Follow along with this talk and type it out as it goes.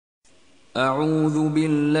أعوذ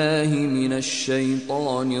بالله من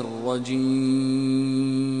الشيطان الرجيم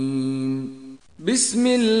بسم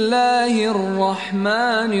الله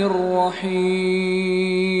الرحمن الرحيم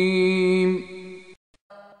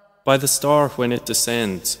By the star when it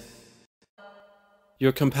descends.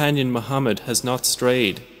 Your companion Muhammad has not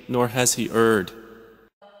strayed, nor has he erred,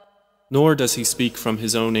 nor does he speak from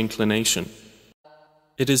his own inclination.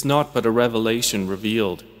 It is not but a revelation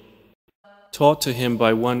revealed, taught to him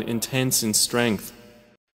by one intense in strength,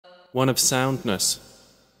 one of soundness,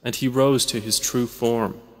 and he rose to his true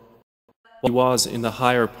form. While he was in the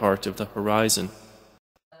higher part of the horizon,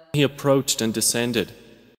 he approached and descended,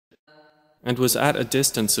 and was at a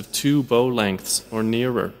distance of 2 bow lengths or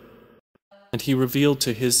nearer, and he revealed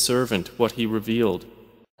to his servant what he revealed.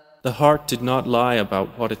 The heart did not lie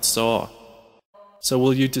about what it saw. So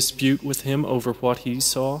will you dispute with him over what he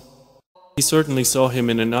saw? He certainly saw him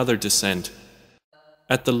in another descent,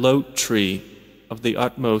 at the lote tree of the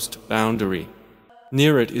utmost boundary.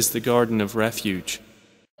 Near it is the garden of refuge.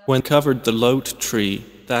 When covered the lote tree,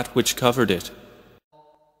 that which covered it.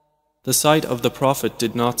 The sight of the Prophet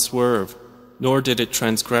did not swerve, nor did it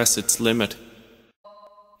transgress its limit.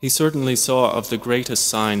 He certainly saw of the greatest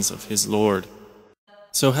signs of his Lord.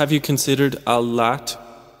 So have you considered Al-Lat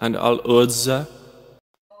and Al-Uzza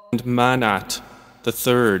and Manat, the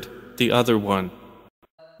third, the other one,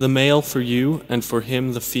 the male for you and for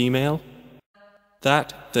him the female?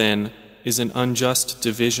 That, then, is an unjust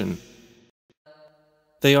division.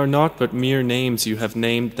 They are not but mere names you have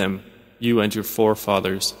named them, you and your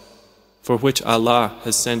forefathers, for which Allah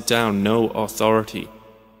has sent down no authority.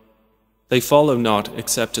 They follow not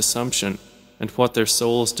except assumption and what their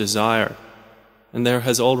souls desire, and there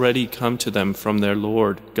has already come to them from their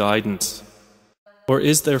Lord guidance. Or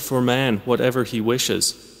is there for man whatever he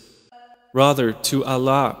wishes? Rather, to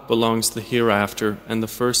Allah belongs the hereafter and the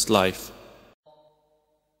first life.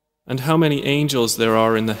 And how many angels there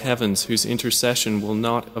are in the heavens whose intercession will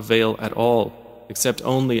not avail at all, except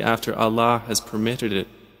only after Allah has permitted it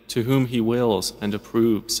to whom He wills and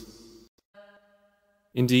approves.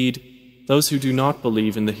 Indeed, those who do not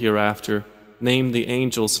believe in the hereafter name the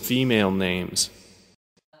angels female names,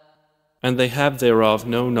 and they have thereof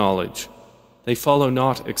no knowledge. They follow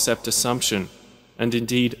not except assumption, and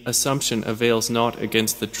indeed assumption avails not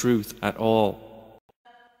against the truth at all.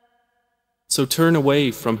 So turn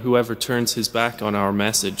away from whoever turns his back on our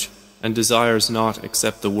message and desires not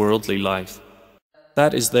except the worldly life.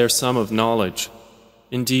 That is their sum of knowledge.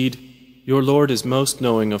 Indeed, your Lord is most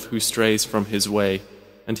knowing of who strays from His way,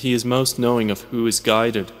 and He is most knowing of who is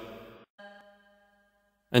guided.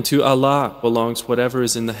 And to Allah belongs whatever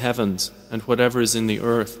is in the heavens and whatever is in the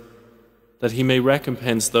earth, that He may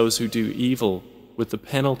recompense those who do evil with the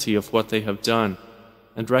penalty of what they have done,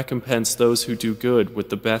 and recompense those who do good with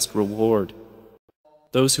the best reward.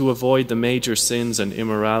 Those who avoid the major sins and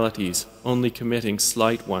immoralities, only committing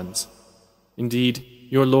slight ones. Indeed,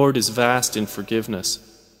 your Lord is vast in forgiveness.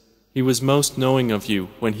 He was most knowing of you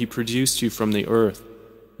when He produced you from the earth,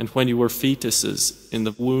 and when you were fetuses in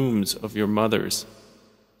the wombs of your mothers.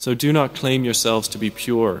 So do not claim yourselves to be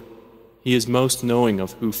pure. He is most knowing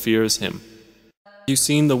of who fears Him. Have you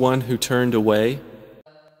seen the one who turned away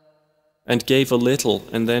and gave a little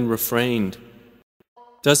and then refrained?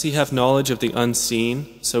 Does he have knowledge of the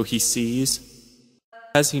unseen, so he sees?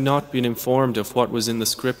 Has he not been informed of what was in the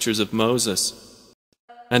scriptures of Moses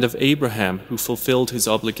and of Abraham, who fulfilled his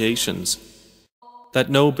obligations,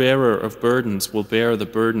 that no bearer of burdens will bear the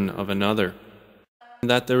burden of another, and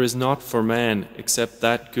that there is not for man except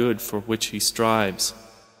that good for which he strives,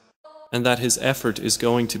 and that his effort is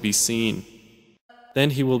going to be seen?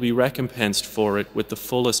 Then he will be recompensed for it with the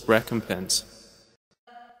fullest recompense.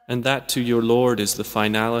 And that to your Lord is the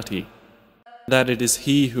finality, that it is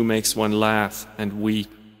He who makes one laugh and weep,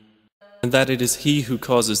 and that it is He who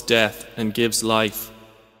causes death and gives life,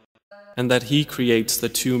 and that He creates the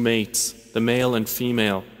 2 mates, the male and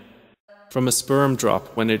female, from a sperm drop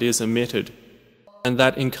when it is emitted, and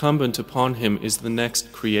that incumbent upon Him is the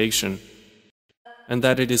next creation, and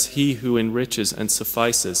that it is He who enriches and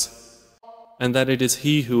suffices, and that it is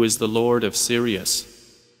He who is the Lord of Sirius,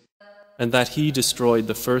 and that He destroyed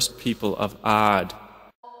the first people of Ad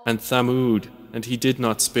and Thamud, and He did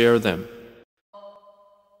not spare them,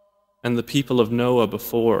 and the people of Noah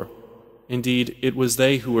before. Indeed, it was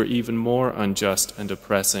they who were even more unjust and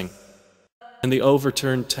oppressing. And the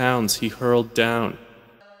overturned towns He hurled down,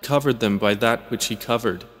 covered them by that which He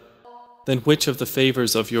covered. Then which of the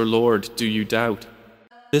favors of your Lord do you doubt?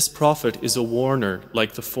 This prophet is a warner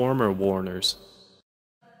like the former warners.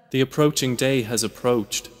 The approaching day has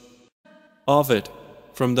approached. Of it,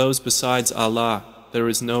 from those besides Allah, there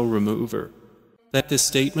is no remover. At this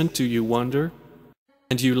statement do you wonder?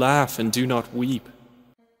 And you laugh and do not weep,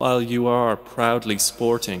 while you are proudly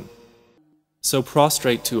sporting. So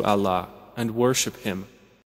prostrate to Allah and worship Him.